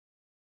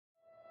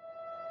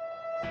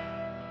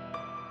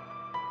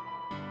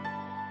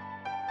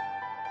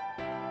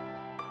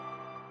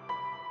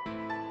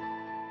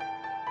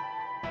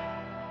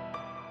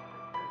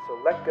So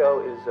Let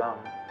Go is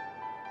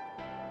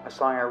a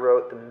song I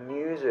wrote the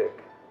music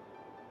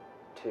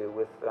to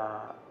with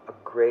a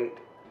great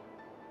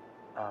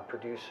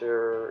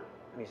producer,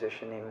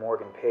 musician named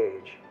Morgan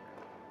Page.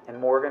 And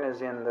Morgan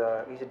is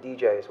he's a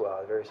DJ as well,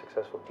 a very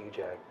successful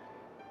DJ.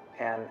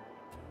 And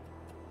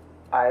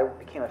I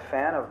became a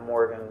fan of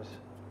Morgan's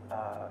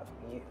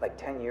like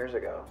 10 years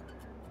ago.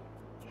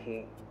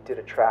 He did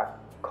a track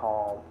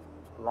called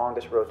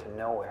Longest Road to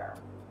Nowhere.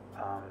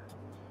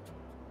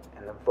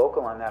 And the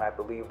vocal on that, I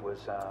believe,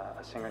 was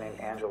a singer named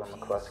Angela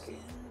McCluskey.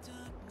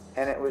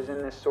 And it was in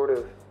this sort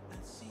of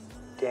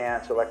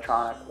dance,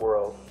 electronic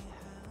world.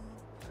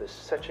 It was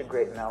such a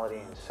great melody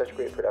and such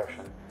great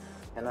production.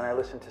 And then I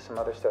listened to some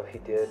other stuff he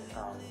did.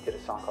 He did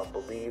a song called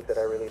Believe that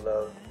I really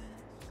loved.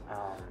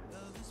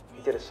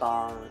 He did a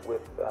song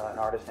with an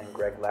artist named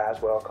Greg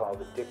Laswell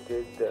called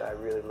Addicted that I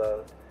really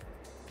loved.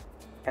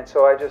 And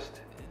so I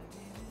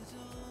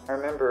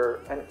remember,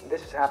 and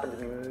this has happened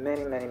to me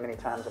many, many, many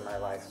times in my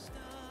life,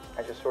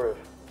 I just sort of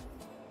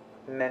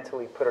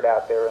mentally put it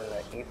out there in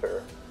the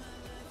ether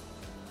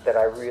that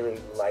I really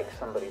like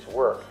somebody's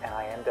work, and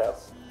I end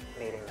up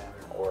meeting them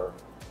or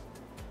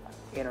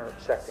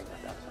intersecting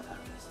with them somehow.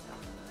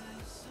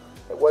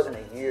 It wasn't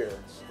a year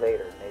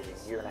later, maybe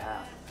a year and a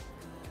half.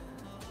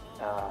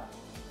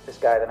 This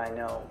guy that I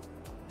know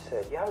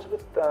said, yeah, I was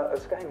with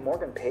this guy named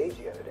Morgan Page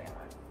the other day. I'm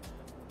like,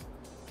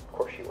 of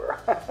course you were.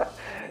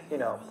 You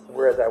know,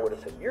 whereas I would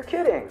have said, you're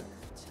kidding.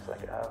 It's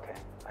like, oh, okay,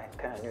 I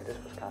kind of knew this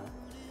was coming.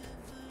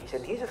 He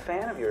said, he's a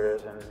fan of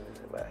yours, and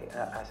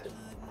I said,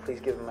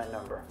 please give him my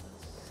number.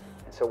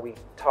 And so we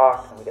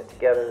talked, and we got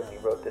together, and we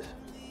wrote this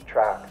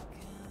track.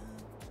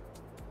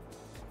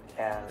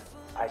 And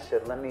I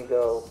said, let me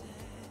go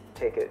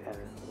take it and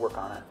work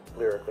on it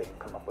lyrically and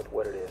come up with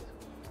what it is.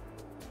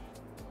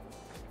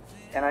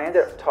 And I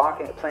ended up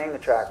playing the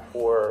track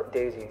for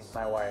Daisy,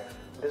 my wife.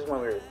 This is when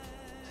we were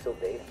still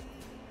dating.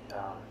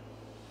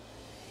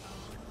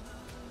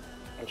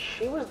 And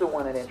she was the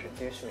one that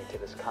introduced me to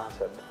this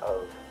concept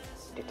of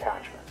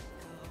detachment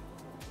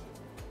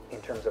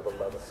in terms of a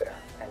love affair,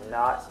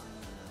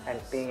 and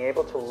being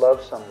able to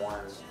love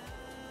someone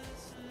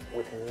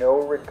with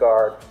no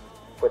regard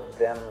for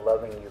them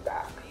loving you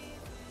back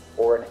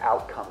or an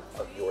outcome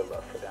of your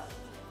love for them.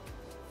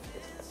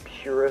 It's the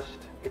purest,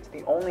 it's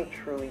the only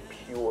truly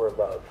pure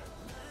love,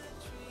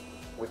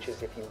 which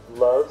is if you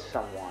love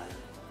someone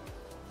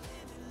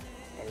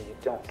and you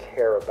don't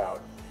care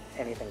about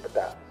anything but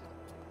that.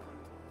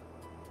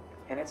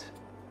 And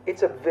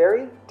it's a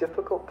very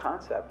difficult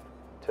concept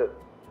to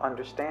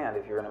understand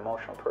if you're an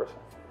emotional person.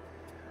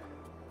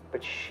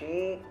 But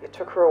it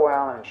took her a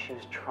while, and she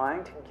was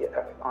trying to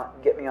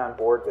get me on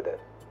board with it.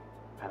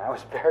 And I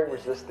was very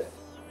resistant.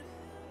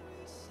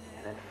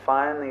 And then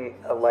finally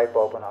a light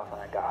bulb went off and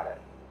I got it.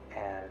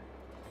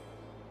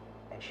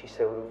 And she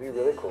said, well, it would be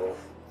really cool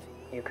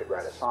if you could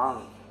write a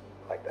song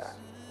like that.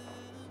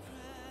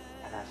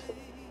 And I said,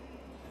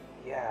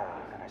 yeah.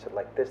 And I said,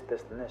 like this,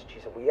 this, and this. She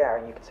said, well, yeah,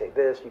 and you could say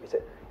this, you could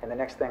say... And the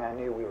next thing I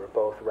knew, we were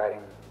both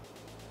writing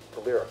the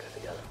lyrics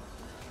together.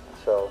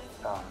 So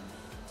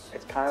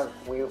it's kind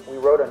of... We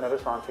wrote another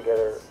song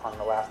together on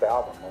the last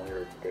album when we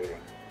were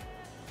dating,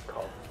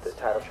 called the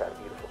title track,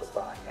 Beautiful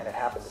Goodbye. And it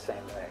happened the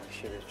same way.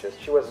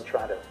 She wasn't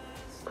trying to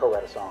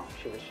co-write a song.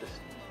 She was just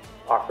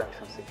offering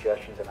some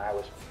suggestions, and I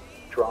was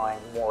drawing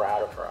more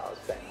out of her. I was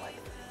saying, like,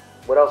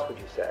 what else would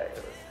you say?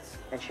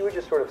 And she would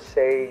just sort of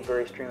say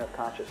very stream of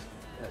consciousness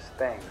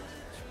things,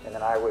 and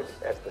then I would,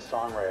 as the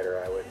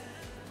songwriter, I would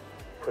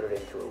put it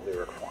into a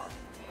lyric form.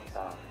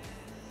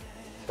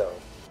 So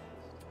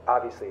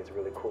obviously it's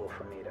really cool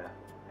for me to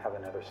have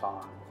another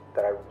song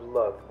that I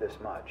love this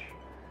much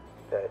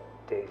that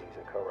Daisy's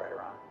a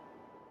co-writer on.